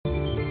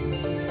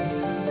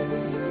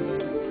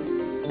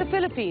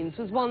Philippines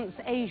was once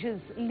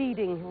Asia's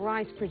leading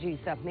rice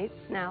producer. It's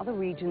now the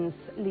region's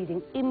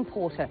leading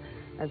importer.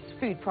 As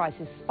food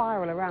prices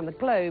spiral around the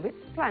globe, it's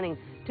planning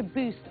to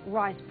boost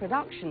rice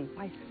production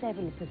by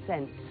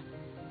 7%.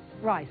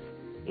 Rice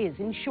is,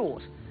 in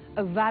short,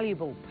 a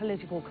valuable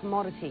political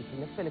commodity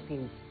in the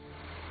Philippines.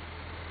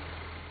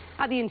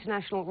 At the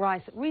International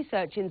Rice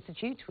Research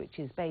Institute, which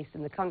is based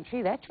in the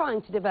country, they're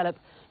trying to develop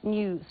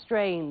new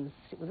strains.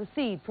 It was a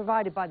seed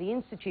provided by the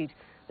institute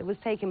that was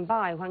taken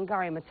by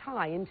Wangari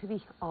Maathai into the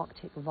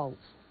Arctic vault.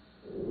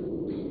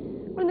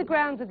 Well, in the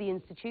grounds of the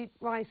institute,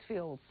 rice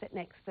fields sit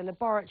next to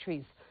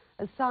laboratories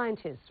as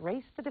scientists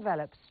race to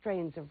develop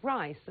strains of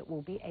rice that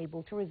will be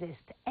able to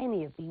resist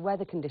any of the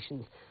weather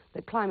conditions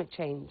that climate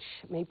change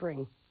may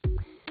bring.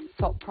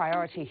 Top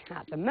priority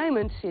at the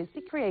moment is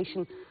the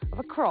creation of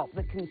a crop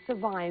that can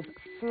survive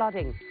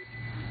flooding.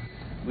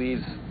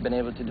 We've been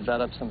able to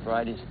develop some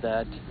varieties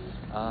that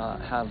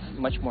have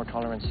much more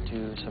tolerance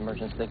to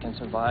submergence. They can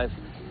survive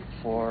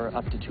for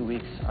up to 2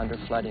 weeks under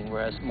flooding,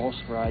 whereas most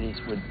varieties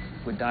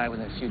would die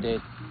within a few days.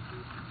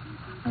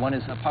 One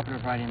is a popular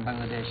variety in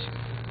Bangladesh,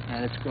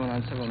 and it's grown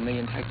on several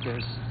million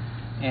hectares.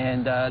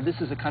 And this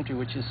is a country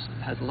which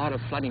has a lot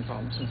of flooding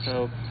problems, and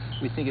so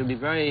we think it would be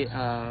very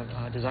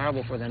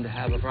desirable for them to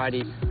have a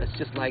variety that's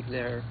just like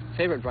their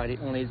favorite variety,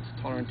 only it's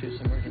tolerant to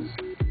submergence.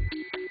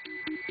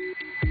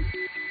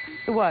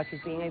 The work is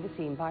being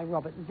overseen by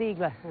Robert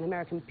Ziegler, an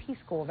American Peace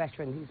Corps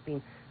veteran who's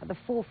been at the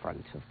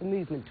forefront of the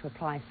movement to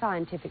apply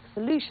scientific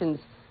solutions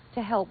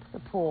to help the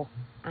poor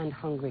and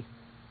hungry.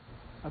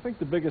 I think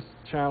the biggest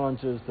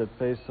challenges that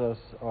face us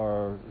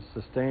are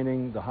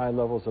sustaining the high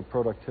levels of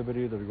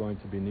productivity that are going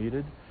to be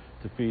needed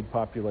to feed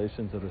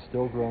populations that are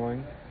still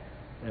growing.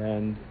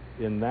 And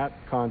in that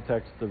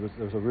context,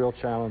 there's a real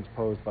challenge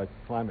posed by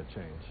climate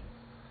change.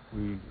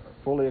 We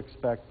fully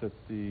expect that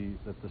the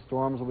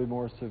storms will be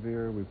more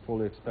severe. We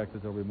fully expect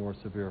that there'll be more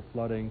severe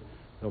flooding.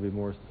 There'll be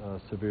more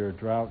severe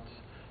droughts.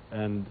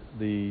 And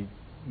the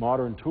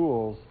modern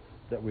tools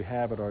that we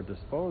have at our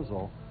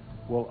disposal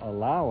will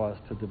allow us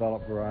to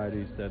develop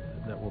varieties that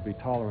will be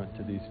tolerant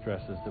to these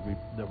stresses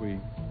that we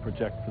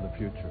project for the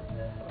future.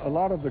 A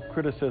lot of the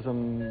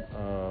criticism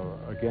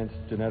against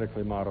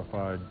genetically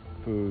modified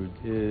food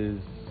is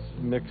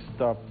mixed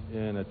up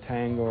in a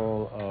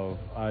tangle of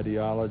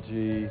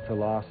ideology,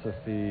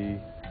 philosophy,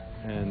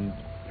 and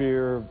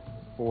fear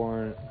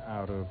born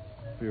out of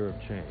fear of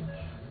change.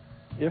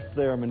 If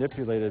they're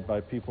manipulated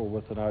by people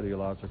with an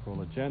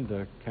ideological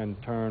agenda, can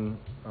turn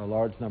a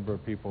large number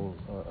of people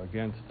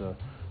against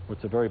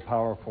what's a very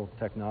powerful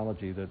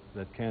technology that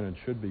can and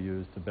should be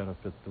used to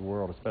benefit the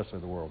world, especially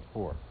the world's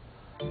poor.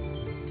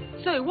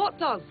 So what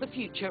does the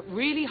future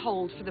really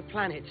hold for the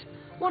planet?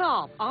 What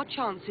are our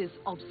chances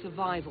of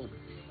survival?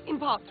 In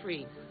part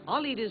 3,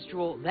 our leaders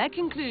draw their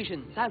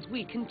conclusions as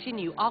we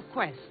continue our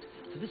quest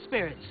for the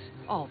spirit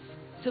of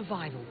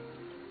survival.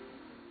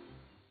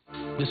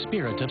 The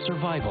Spirit of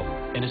Survival,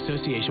 in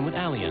association with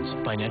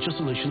Allianz, financial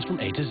solutions from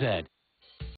A to Z.